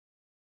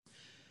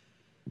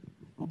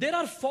there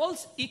are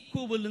false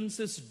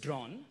equivalences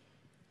drawn,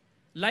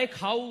 like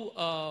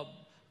how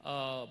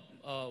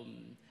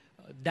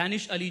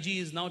Danish Aliji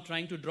is now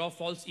trying to draw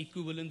false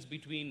equivalence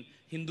between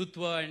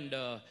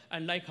Hindutva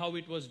and like how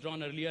it was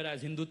drawn earlier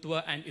as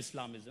Hindutva and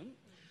Islamism,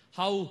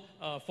 how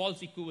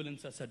false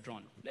equivalences are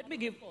drawn. Let me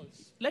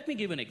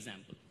give an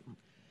example.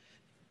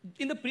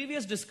 In the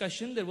previous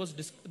discussion, there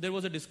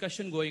was a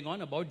discussion going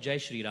on about Jai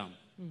Shree Ram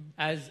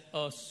as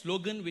a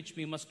slogan which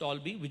we must all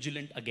be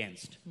vigilant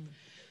against.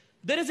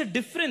 There is a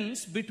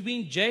difference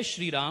between Jai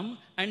Shree Ram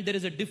and there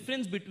is a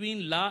difference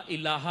between La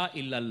Ilaha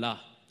Illallah.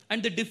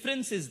 And the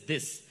difference is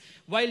this.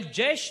 While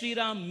Jai Shree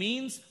Ram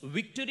means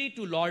victory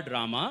to Lord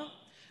Rama,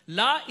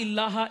 La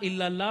Ilaha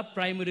Illallah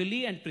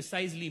primarily and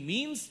precisely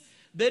means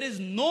there is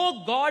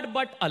no God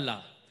but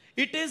Allah.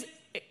 It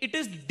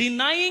is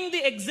denying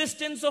the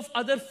existence of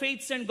other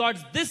faiths and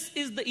gods. This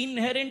is the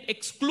inherent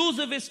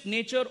exclusivist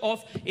nature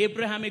of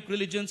Abrahamic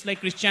religions like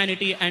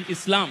Christianity and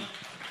Islam.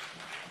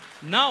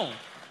 Now,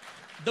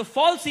 the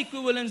false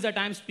equivalence that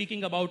I'm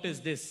speaking about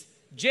is this.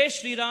 Jai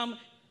Shree Ram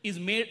is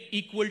made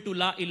equal to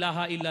La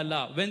Ilaha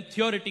Illallah, when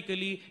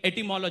theoretically,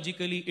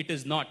 etymologically, it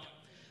is not.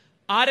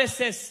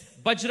 RSS,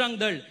 Bajrang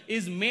Dal,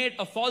 is made,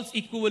 a false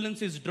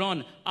equivalence is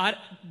drawn.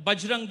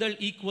 Bajrang Dal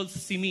equals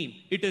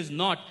Simi. It is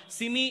not.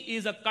 Simi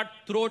is a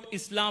cutthroat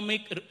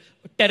Islamic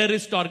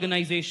terrorist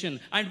organization,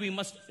 and we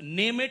must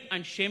name it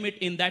and shame it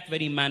in that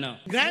very manner.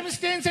 Graham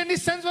Staines and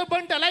his sons were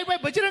burnt alive by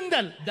Bajrang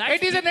Dal.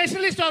 It is a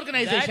nationalist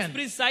organization. That's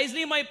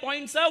precisely my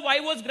point, sir. Why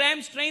was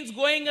Graham Staines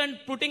going and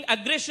putting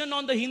aggression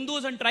on the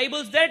Hindus and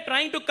tribals there,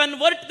 trying to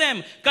convert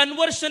them?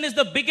 Conversion is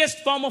the biggest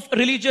form of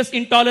religious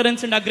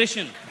intolerance and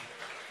aggression.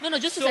 No,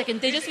 just a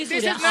second. Tejasvi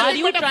Surya, are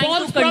you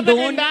trying to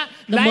condone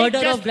the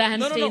murder of Graham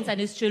Staines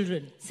and his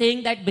children?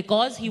 Saying that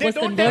because he was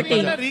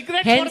converting,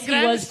 hence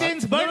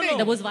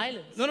there was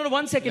violence. No,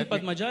 1 second,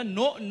 Padmaja.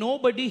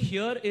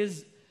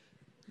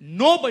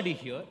 Nobody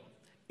here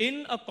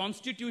in a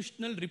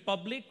constitutional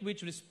republic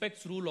which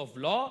respects rule of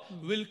law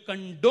will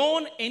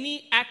condone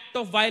any act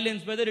of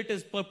violence, whether it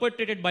is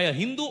perpetrated by a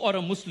Hindu or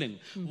a Muslim.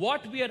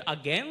 What we are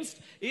against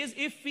is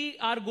if we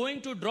are going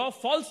to draw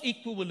false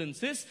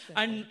equivalences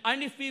and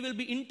if we will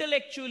be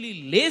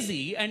intellectually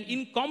lazy and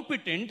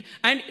incompetent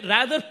and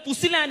rather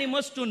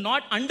pusillanimous to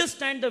not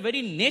understand the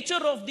very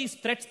nature of these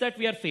threats that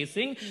we are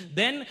facing,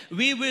 then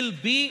we will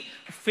be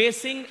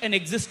facing an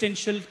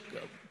existential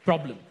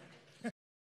problem.